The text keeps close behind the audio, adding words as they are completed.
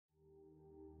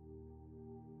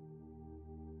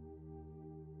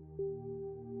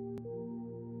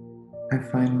I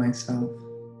find myself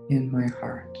in my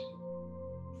heart.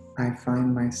 I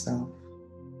find myself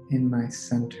in my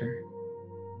center.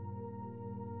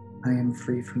 I am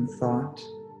free from thought.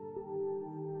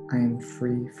 I am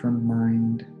free from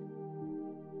mind.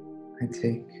 I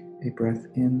take a breath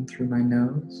in through my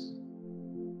nose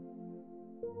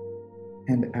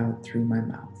and out through my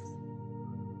mouth.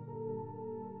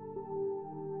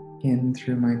 In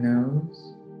through my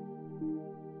nose,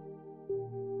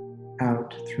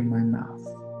 out through my mouth.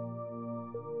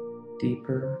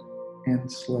 Deeper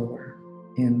and slower.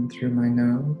 In through my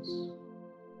nose,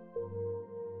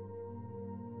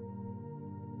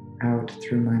 out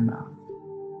through my mouth.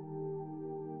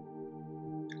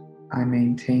 I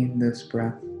maintain this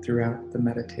breath throughout the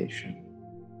meditation.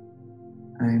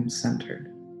 I am centered.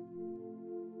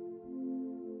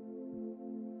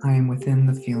 I am within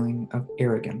the feeling of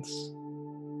arrogance,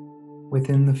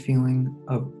 within the feeling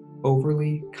of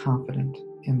overly confident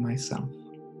in myself,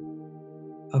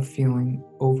 of feeling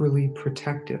overly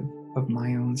protective of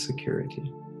my own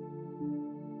security.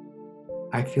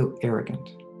 I feel arrogant.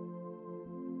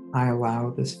 I allow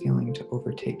this feeling to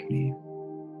overtake me.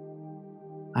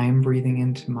 I am breathing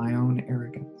into my own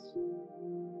arrogance.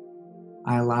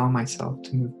 I allow myself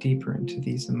to move deeper into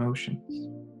these emotions.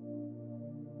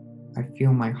 I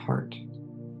feel my heart.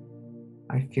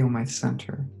 I feel my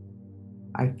center.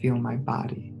 I feel my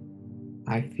body.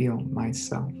 I feel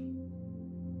myself.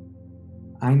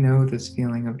 I know this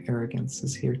feeling of arrogance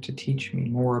is here to teach me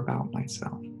more about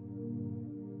myself.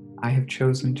 I have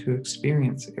chosen to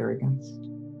experience arrogance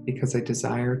because I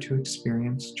desire to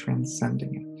experience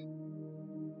transcending it.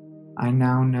 I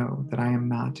now know that I am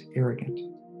not arrogant.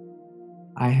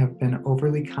 I have been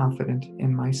overly confident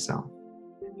in myself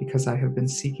because I have been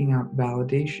seeking out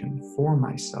validation for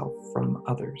myself from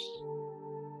others.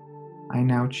 I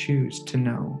now choose to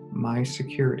know my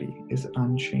security is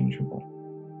unchangeable.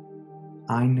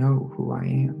 I know who I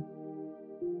am.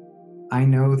 I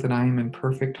know that I am in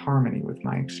perfect harmony with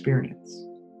my experience.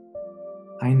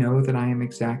 I know that I am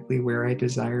exactly where I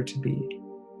desire to be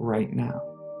right now.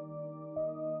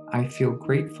 I feel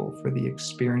grateful for the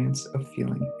experience of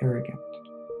feeling arrogant.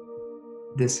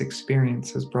 This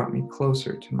experience has brought me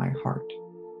closer to my heart.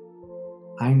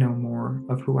 I know more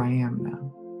of who I am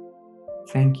now.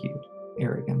 Thank you,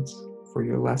 arrogance, for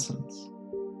your lessons.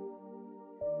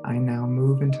 I now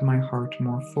move into my heart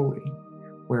more fully,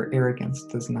 where arrogance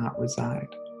does not reside.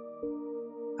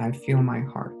 I feel my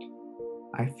heart.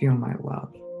 I feel my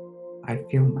love. I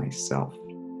feel myself.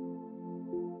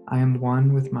 I am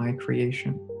one with my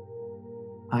creation.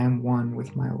 I am one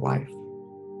with my life.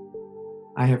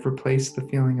 I have replaced the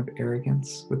feeling of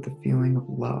arrogance with the feeling of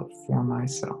love for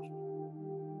myself.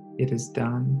 It is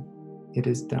done. It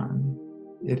is done.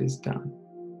 It is done.